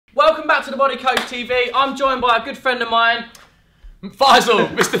out to the Body Coach TV. I'm joined by a good friend of mine, Faisal,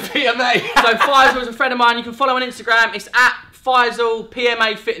 Mr. PMA. So Faisal is a friend of mine. You can follow on Instagram. It's at Faisal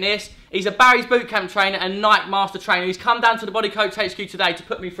PMA Fitness. He's a Barry's Bootcamp trainer and Nike Master trainer. He's come down to the Body Coach HQ today to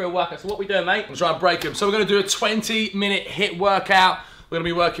put me through a workout. So what we doing, mate? I'm trying to break him. So we're going to do a 20-minute HIIT workout. We're going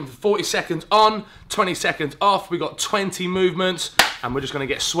to be working for 40 seconds on, 20 seconds off. We've got 20 movements and we're just going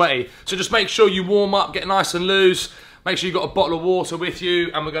to get sweaty. So just make sure you warm up, get nice and loose. Make sure you've got a bottle of water with you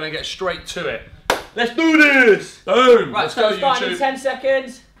and we're going to get straight to it. Let's do this! Boom! Right, Let's so go, starting YouTube. in 10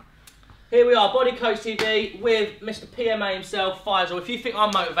 seconds. Here we are, Body Coach TV with Mr. PMA himself, Faisal. If you think I'm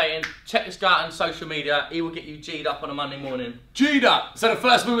motivating, check this guy out on social media. He will get you G'd up on a Monday morning. G'd up! So the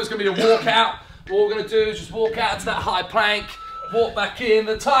first movement's going to be a walkout. What we're going to do is just walk out to that high plank, walk back in,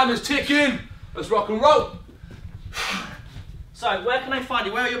 the time is ticking. Let's rock and roll. So, where can they find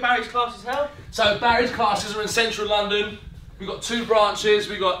you? Where are your Barry's classes held? So Barry's classes are in central London. We've got two branches.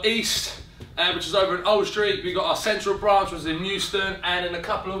 We've got East, which is over in Old Street. We've got our central branch, which is in Euston. And in a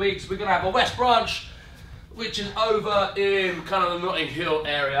couple of weeks, we're going to have a West branch, which is over in kind of the Notting Hill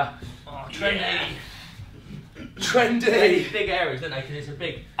area. Oh, trendy. Yeah. Trendy. Big areas, don't they? Because it's a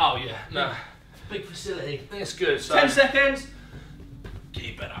big, Oh yeah, no. big facility. It's good. So 10 seconds.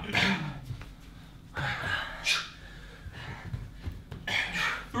 keep it up.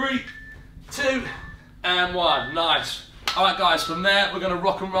 3, 2, and 1. Nice. All right, guys. From there, we're going to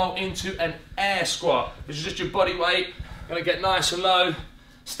rock and roll into an air squat, which is just your body weight. Going to get nice and low.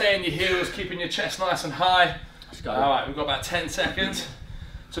 Stay on your heels, keeping your chest nice and high. Let's go. All right, we've got about 10 seconds.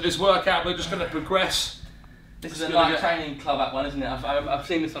 So this workout, we're just going to progress. This is a Nike training club app one, isn't it? I've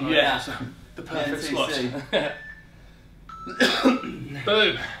seen this on the Yeah. app, so. The perfect NTC. squat.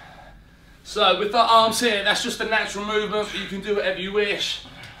 Boom. So with the arms here, that's just a natural movement, but you can do whatever you wish.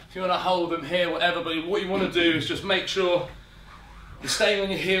 If you want to hold them here, whatever, but what you want to do is just make sure you're staying on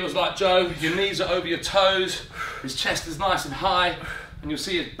your heels like Joe, your knees are over your toes, his chest is nice and high, and you'll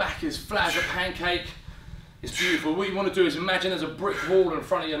see his back is flat as a pancake. It's beautiful. What you want to do is imagine there's a brick wall in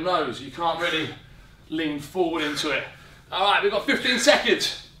front of your nose. You can't really lean forward into it. All right, we've got 15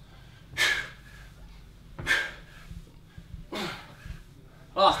 seconds.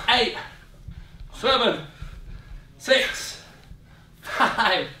 Last 8, 7, 6,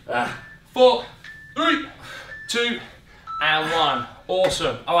 5, 4, 3, 2, and 1.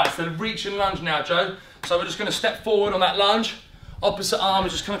 Awesome. All right, so reach and lunge now, Joe. So we're just going to step forward on that lunge. Opposite arm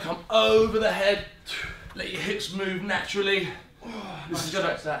is just going to come over the head. Let your hips move naturally. This is going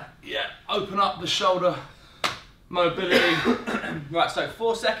to, open up the shoulder mobility. Right, so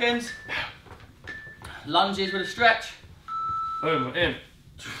 4 seconds. Lunges with a stretch. Boom, in.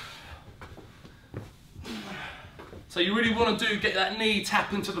 So you really want to get that knee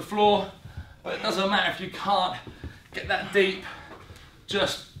tap into the floor, but it doesn't matter if you can't get that deep.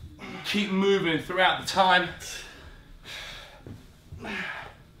 Just keep moving throughout the time.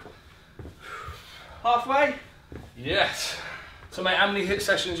 Halfway. Yes. So mate, how many HIIT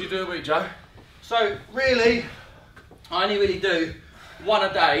sessions you do a week, Joe? So really, I only really do one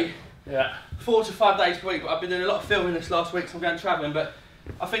a day. Yeah. 4 to 5 days per week, but I've been doing a lot of filming this last week, so I'm going travelling. But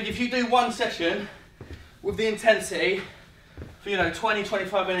I think if you do one session with the intensity for 20,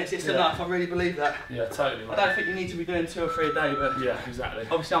 25 minutes, it's enough. I really believe that. Yeah, totally, mate. I don't think you need to be doing 2 or 3 a day, but yeah, exactly.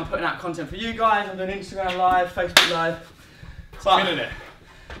 obviously I'm putting out content for you guys. I'm doing Instagram Live, Facebook Live. But Killing it.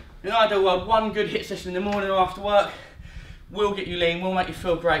 in the ideal world, one good HIIT session in the morning or after work will get you lean, will make you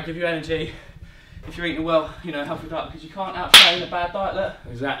feel great, give you energy. If you're eating well, healthy diet, because you can't out-train a bad diet, look.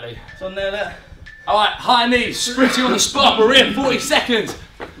 Exactly. It's on there, look. All right, high knees, sprinting on the spot, we're in, 40 seconds.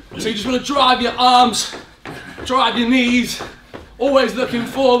 So you just want to drive your arms, drive your knees, always looking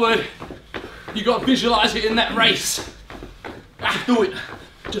forward. You got to visualise it in that race. Just do it,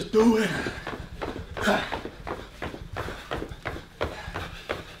 just do it.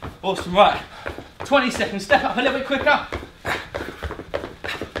 Awesome, right. 20 seconds, step up a little bit quicker.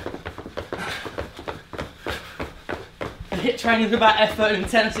 HIIT training is about effort and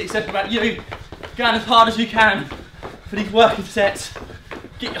intensity, it's about you going as hard as you can for these working sets.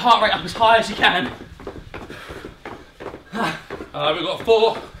 Get your heart rate up as high as you can. We've got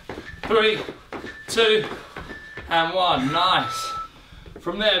 4, 3, 2, and 1. Nice.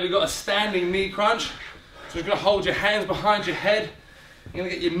 From there, we've got a standing knee crunch. So you're going to hold your hands behind your head. You're going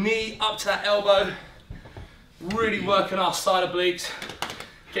to get your knee up to that elbow. Really working our side obliques.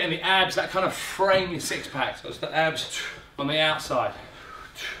 Getting the abs that kind of frame your six pack. So it's the abs on the outside.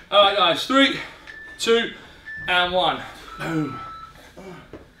 All right, guys. 3, 2, and 1. Boom.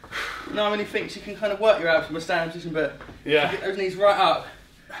 No one really thinks you can kind of work your abs from a standing position, but yeah, get those knees right up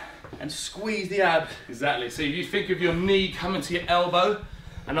and squeeze the abs. Exactly. So if you think of your knee coming to your elbow,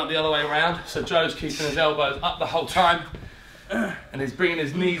 and not the other way around. So Joe's keeping his elbows up the whole time, and he's bringing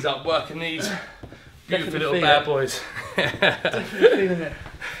his knees up, working these beautiful little bad boys. Definitely feeling it.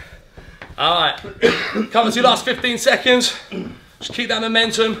 Alright, coming to your last 15 seconds. Just keep that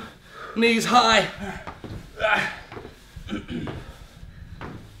momentum, knees high.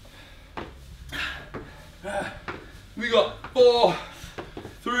 We got 4,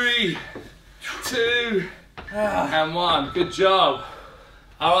 3, 2, and 1. Good job.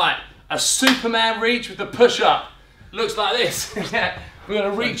 Alright, a Superman reach with the push-up. Looks like this. We're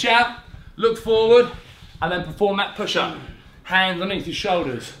going to reach out, look forward, and then perform that push-up. Hands underneath your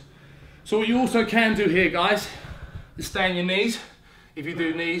shoulders. So what you also can do here, guys, is stay on your knees. If you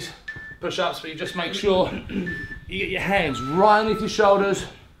do knees, push-ups, but you just make sure you get your hands right underneath your shoulders.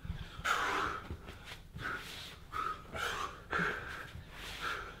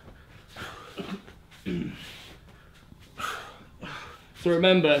 So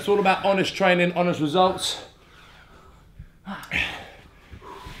remember, it's all about honest training, honest results.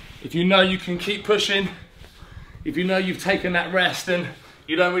 If you know you can keep pushing, if you know you've taken that rest and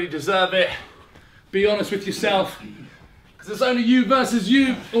you don't really deserve it, be honest with yourself. Because it's only you versus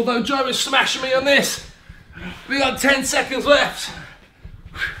you, although Joe is smashing me on this. We got 10 seconds left.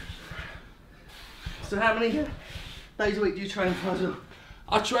 So how many days a week do you train, Faisal?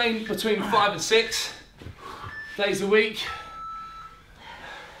 I train between 5 and 6 days a week.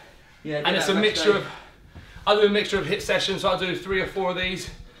 Yeah, and it's a mixture of, I do a mixture of HIIT sessions, so I do 3 or 4 of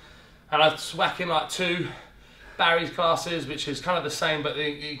these. And I whack in like 2 Barry's classes, which is kind of the same, but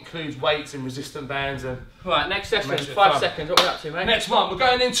it includes weights and resistant bands. And right, next session, 5 seconds. What are we up to, mate? Next one, we're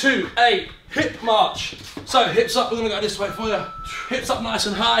going into a hip march. So hips up, we're going to go this way for you. Hips up nice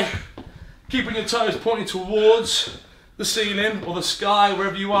and high, keeping your toes pointing towards the ceiling or the sky,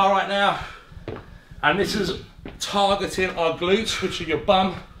 wherever you are right now. And this is targeting our glutes, which are your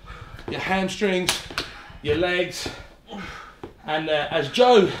bum, your hamstrings, your legs. And as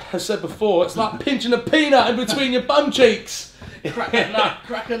Joe has said before, it's like pinching a peanut in between your bum cheeks. Crack that nut,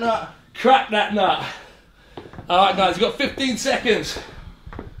 crack a nut. Crack that nut. Alright guys, you've got 15 seconds.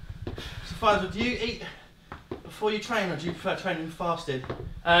 So Faisal, do you eat before you train or do you prefer training fasted?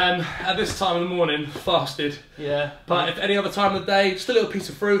 At this time in the morning, fasted. Yeah. But if any other time of the day, just a little piece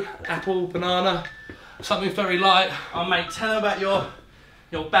of fruit, apple, banana, something very light. Oh mate, tell them about your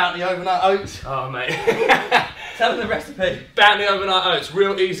Bounty overnight oats. Oh mate. Tell them the recipe. Bounty overnight oats,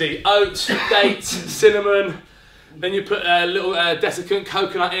 real easy. Oats, dates, cinnamon. Then you put a little desiccant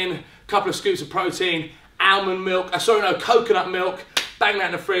coconut in, a couple of scoops of protein, almond milk, coconut milk, bang that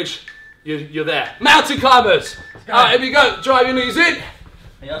in the fridge, you're there. Mountain climbers! Alright, here we go, drive your knees in.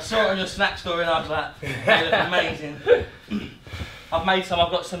 Yeah, I saw it on your snack story and I was like, they look amazing. I've made some, I've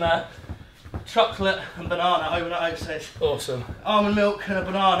got some chocolate and banana overnight oats. So it's awesome. Almond milk and a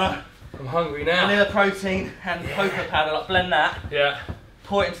banana. I'm hungry now. Vanilla protein and cocoa powder, like blend that. Yeah.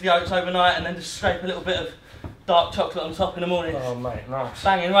 Pour it into the oats overnight and then just scrape a little bit of dark chocolate on top in the morning. Oh mate, nice.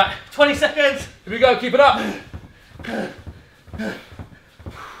 Banging, right, 20 seconds. Here we go, keep it up.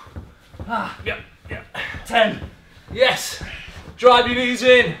 Yep. 10. Yes. Drive your knees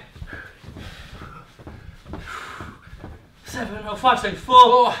in. 7 or 5 seconds.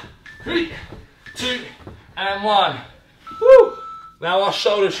 4, 3, 2, and 1. Woo! Now our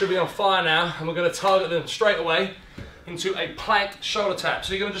shoulders should be on fire now, and we're going to target them straight away into a plank shoulder tap.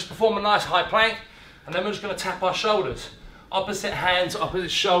 So you're going to just perform a nice high plank, and then we're just going to tap our shoulders. Opposite hand to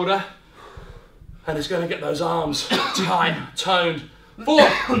opposite shoulder, and it's going to get those arms tight, toned. 4,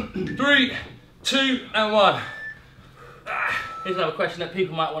 3, 2, and 1. Here's another question that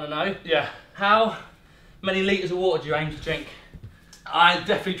people might want to know. Yeah. How many litres of water do you aim to drink? I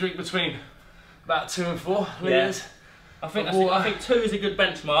definitely drink between about 2 and 4 litres. I think 2 is a good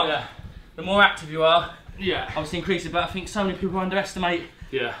benchmark. Yeah. The more active you are, yeah, obviously increase it, but I think so many people underestimate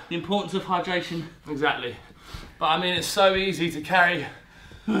the importance of hydration. Exactly. But I mean, it's so easy to carry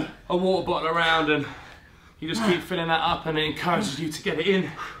a water bottle around and you just keep filling that up and it encourages you to get it in.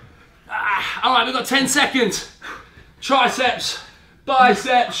 All right, we've got 10 seconds. Triceps,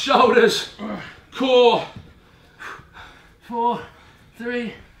 biceps, shoulders, core. 4,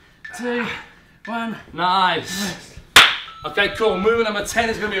 3, 2, 1. Nice. Okay, cool. Movement number 10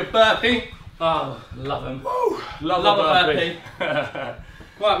 is going to be a burpee. Oh, love them. Love a burpee.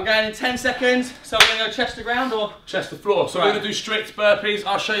 Right, we're going in 10 seconds. So we're going to go chest to ground or? Chest to floor. So we're going to do strict burpees.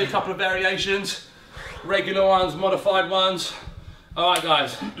 I'll show you a couple of variations. Regular ones, modified ones. All right,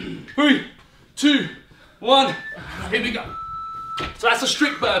 guys. 3, 2, 1. Here we go. So that's a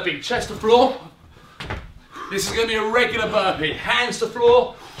strict burpee. Chest to floor. This is going to be a regular burpee. Hands to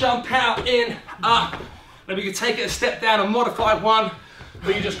floor. Jump out, in, up. Then we can take it a step down, a modified one.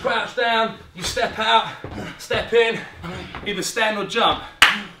 but you just crouch down, you step out, step in, either stand or jump.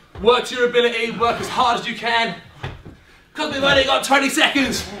 Work to your ability, work as hard as you can, because we've only got 20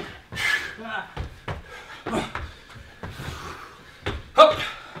 seconds. Up.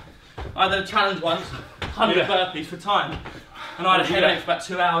 I did a challenge once, 100 burpees for time, and I had a headache for about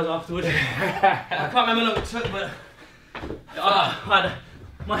 2 hours afterwards. I can't remember how long it took, but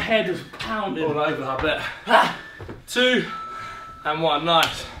my head was pounding. All over, I bet. 2 and 1,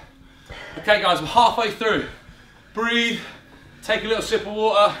 nice. Okay guys, we're halfway through. Breathe, take a little sip of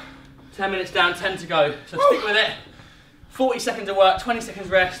water. 10 minutes down, 10 to go. So stick with it. 40 seconds of work, 20 seconds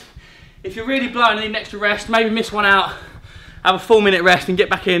rest. If you're really blown and need an extra rest, maybe miss one out, have a 4-minute rest and get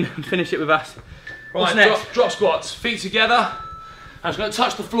back in and finish it with us. What's next? Drop squats, feet together. I'm just going to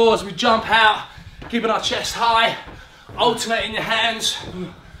touch the floor as we jump out, keeping our chest high, alternating your hands.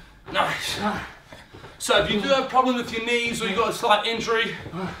 Nice. So if you do have a problem with your knees or you've got a slight injury,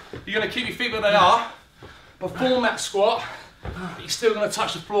 you're going to keep your feet where they are, perform that squat, but you're still going to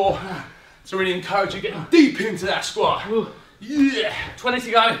touch the floor to really encourage you getting deep into that squat. Yeah. 20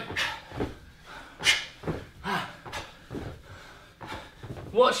 to go.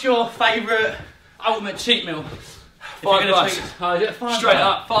 What's your favourite ultimate cheat meal? Five Guys. Straight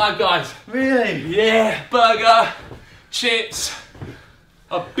up, Five Guys. Really? Yeah, burger, chips,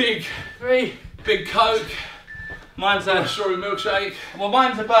 a big Coke. Mine's a strawberry milkshake. Well,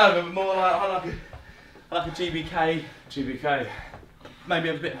 mine's a burger, but more like I like a GBK. GBK. Maybe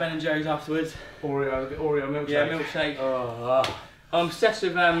a bit of Ben and Jerry's afterwards. Oreo milkshake. Yeah, milkshake. Oh. I'm obsessed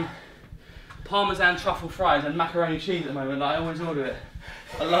with Parmesan truffle fries and macaroni cheese at the moment. Like, I always order it.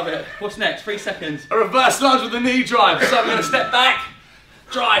 I love it. What's next? 3 seconds. A reverse lunge with the knee drive. So I'm going to step back,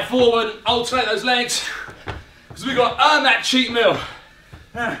 drive forward, alternate those legs. Because we've got to earn that cheat meal.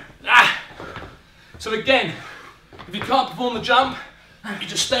 So again, if you can't perform the jump, you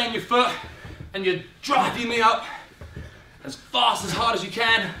just stay on your foot and you drive your knee up as fast, as hard as you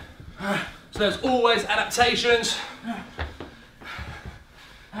can. So there's always adaptations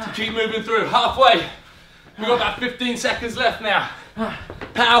to keep moving through. Halfway. We've got about 15 seconds left now.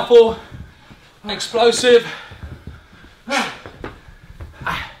 Powerful, explosive.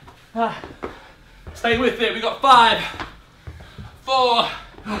 Stay with it. We've got 5, 4,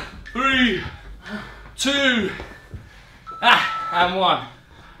 3, 2, and 1.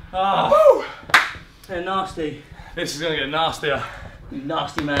 Oh, they're nasty. This is going to get nastier. You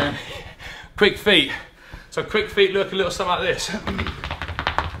nasty man. Quick feet. So quick feet look a little something like this.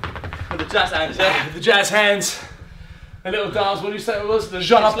 With the jazz hands, yeah? With the jazz hands. A little dance, what do you say it was? The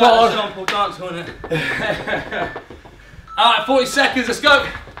Jean Paul. Like Jean Paul dance, wasn't it? Alright, 40 seconds, let's go.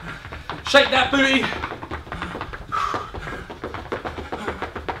 Shake that booty.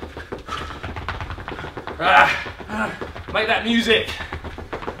 Make that music.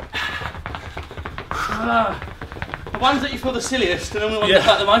 The ones that you feel the silliest and the ones that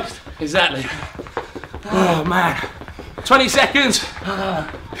hurt the most. Exactly. Oh man. 20 seconds.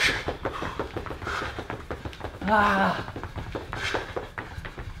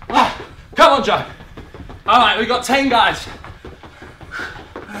 Come on, Joe. Alright, we've got 10 guys.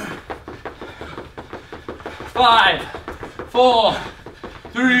 5, 4,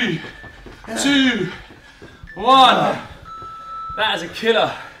 3, 2, 1. That is a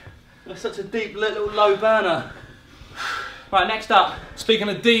killer. That's such a deep little low burner. Right, next up. Speaking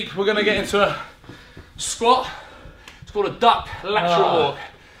of deep, we're going to get into a squat. It's called a duck lateral walk. So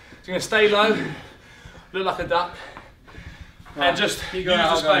you're going to stay low, look like a duck, and just use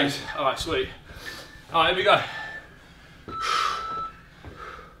the space. Alright, sweet. Alright, here we go.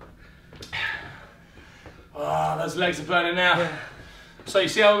 Oh, those legs are burning now. Yeah. So you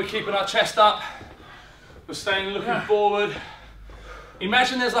see how we're keeping our chest up? We're staying looking forward.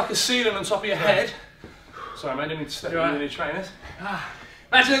 Imagine there's like a ceiling on top of your head. Sorry, mate, I didn't mean to step on any trainers.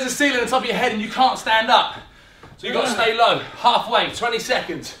 Imagine there's a ceiling on top of your head and you can't stand up. So you've got to stay low, halfway, 20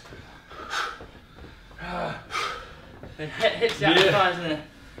 seconds. It hits the outside, doesn't it?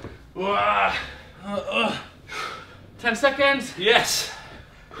 10 seconds. Yes.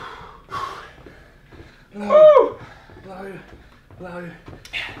 Low,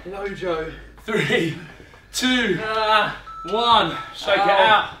 Joe. 3, 2, 1. Shake it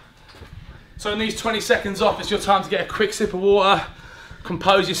out. So in these 20 seconds off, it's your time to get a quick sip of water,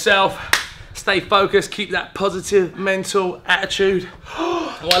 compose yourself, stay focused, keep that positive mental attitude.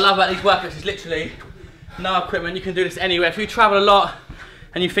 What I love about these workouts is literally no equipment. You can do this anywhere. If you travel a lot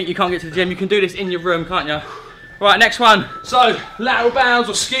and you think you can't get to the gym, you can do this in your room, can't you? Right, next one. So lateral bounds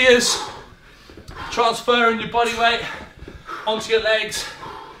or skiers, transferring your body weight onto your legs.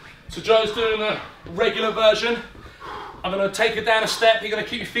 So Joe's doing a regular version. I'm going to take it down a step. You're going to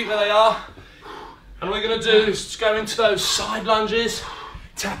keep your feet where they are. And what we're going to do is just go into those side lunges,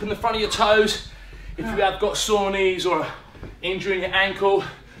 tapping the front of your toes. If you have got sore knees or injury in your ankle,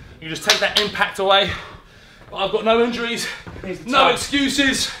 you just take that impact away. But I've got no injuries, no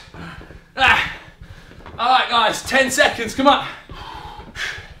excuses. Ah. All right, guys, 10 seconds, come on.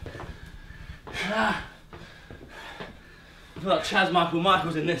 I feel like Chaz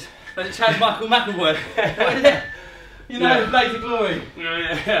Michael's in this. Like Chaz McAvoy. What is it? You know, Blades of Glory.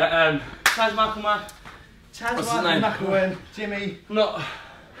 Yeah. Chaz McAvoy, Jimmy. Not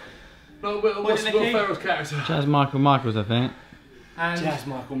what's Will Ferrell's character? Chaz Michaels, I think. And Chaz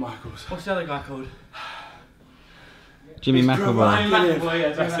Michaels. What's the other guy called? Jimmy McAvoy.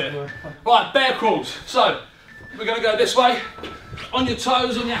 Yeah, that's it. Right, bear crawls. So, we're going to go this way. On your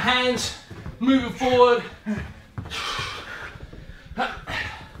toes, on your hands, moving forward.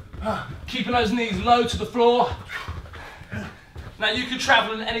 Keeping those knees low to the floor. Now you can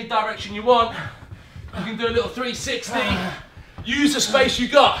travel in any direction you want. You can do a little 360. Use the space you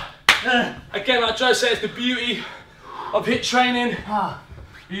got. Again, like Joe says, the beauty of HIIT training.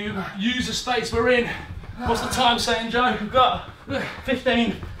 You use the space we're in. What's the time saying, Joe? We've got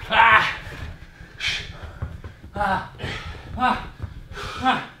 15. Last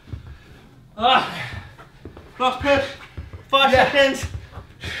push. 5 seconds.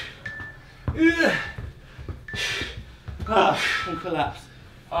 Full collapse.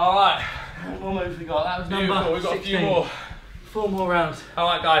 All right. One more move we got. That was number Beautiful. We've got 16. a few more. 4 more rounds. All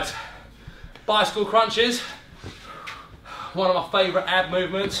right, guys. Bicycle crunches. One of my favourite ab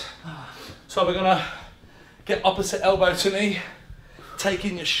movements. So we're gonna get opposite elbow to knee,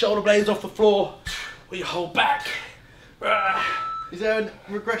 taking your shoulder blades off the floor with your whole back. Is there a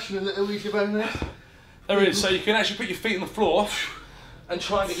regression in the illegal bone there? There is. So you can actually put your feet on the floor and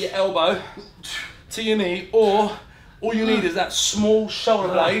try and get your elbow to your knee, or all you need is that small shoulder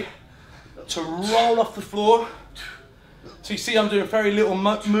blade to roll off the floor. So you see I'm doing very little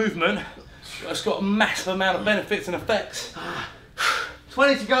movement, but it's got a massive amount of benefits and effects.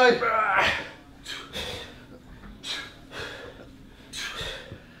 20 to go.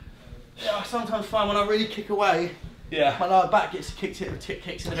 Yeah, I sometimes find when I really kick away, my lower back gets kicks in a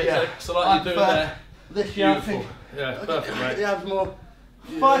bit. Yeah. So like you're doing there. This year, I Beautiful. think. Yeah, perfect, mate. The abs more.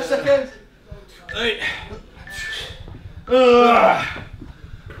 5 seconds. 8.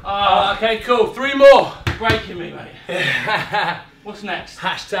 Okay, cool. 3 more. Breaking me, mate. What's next?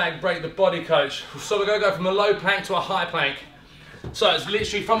 Hashtag break the body coach. So we're going to go from a low plank to a high plank. So it's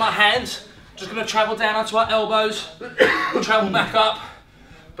literally from our hands, just going to travel down onto our elbows, we'll travel back up,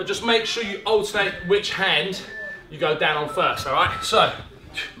 but just make sure you alternate which hand you go down on first, all right? So,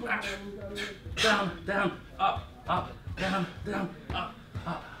 Down, down, up, up, down, down, up,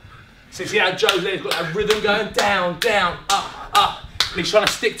 up. so you see how Joe's there's got that rhythm going down, down, up, and he's trying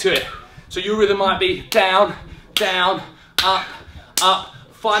to stick to it. So your rhythm might be down, down, up, up.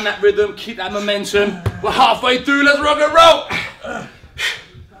 Find that rhythm, keep that momentum. We're halfway through, let's rock and roll.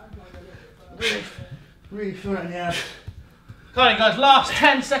 Really feel it in the abs. Come on, guys, last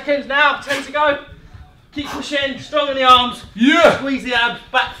 10 seconds now, 10 to go. Keep pushing, strong in the arms. Yeah. Squeeze the abs,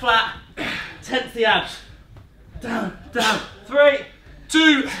 back flat, tense the abs. Down, down. 3,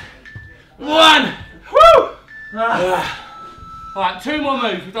 2, 1. Woo! Alright, 2 more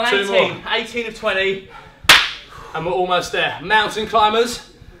moves. We've done 2 18. more. 18 of 20. And we're almost there. Mountain climbers.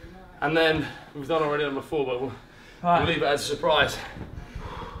 And then, we've done already number 4, but we'll leave it as a surprise.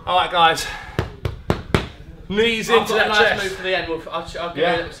 Alright, guys. Knees into that nice chest. move for the end. I'll give you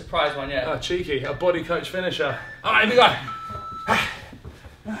a surprise one, yeah. Oh, cheeky. A body coach finisher. Alright, here we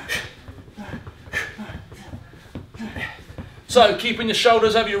go. So, keeping your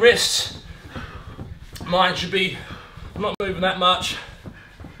shoulders over your wrists. Mine should be not moving that much.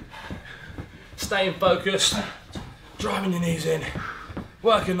 Staying focused. Driving your knees in.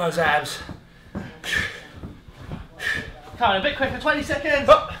 Working those abs. Come on, a bit quicker, 20 seconds.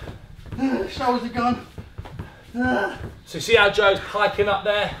 Up. Shoulders are gone. So you see how Joe's hiking up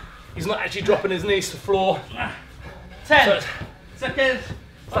there? He's not actually dropping his knees to the floor. 10 So seconds.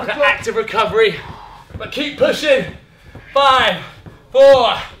 it's like an active recovery. But keep pushing. 5,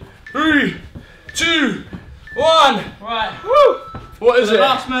 4, 3, 2, 1. Right. Woo! What is The it?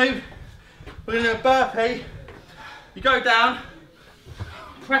 last move, we're going to do a burpee. You go down,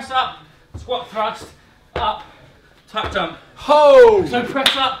 press up, squat thrust, up, tuck jump. Ho! So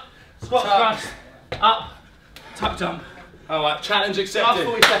press up, squat Tuck. thrust, up, tuck jump. Alright, challenge Last accepted.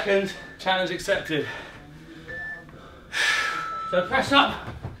 40 seconds. Challenge accepted. So press up,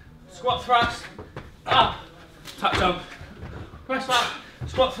 squat thrust, up, tuck jump. Press up,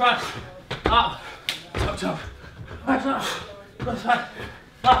 squat thrust, up, tuck jump. Back up. Left side.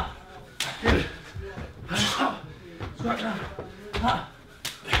 Up. Good. Up. Squat down. Up.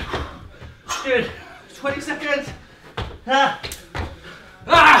 Good. 20 seconds. Back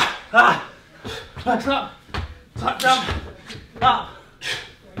up. Tuck jump. Up.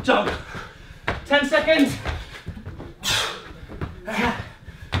 Jump. 10 seconds.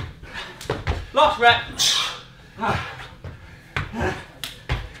 Last rep.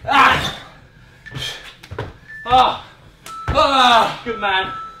 Good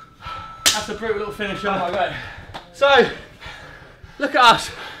man. That's a brutal little finish off. Okay. So, look at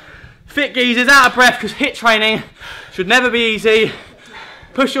us. Fit geezers, out of breath because HIIT training should never be easy.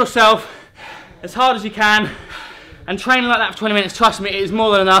 Push yourself as hard as you can and training like that for 20 minutes, trust me, it is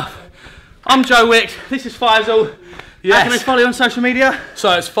more than enough. I'm Joe Wicks, this is Faisal. Yes. How can they follow you on social media?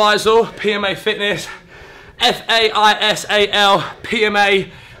 So it's Faisal, PMA Fitness, Faisal,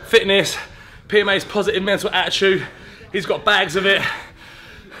 PMA Fitness. PMA's positive mental attitude. He's got bags of it.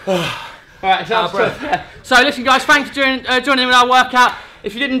 Alright, so listen guys, thanks for joining in with our workout.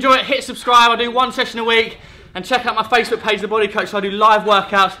 If you did enjoy it, hit subscribe. I do 1 session a week. And check out my Facebook page, The Body Coach, so I do live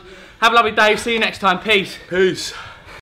workouts. Have a lovely day, see you next time, peace. Peace.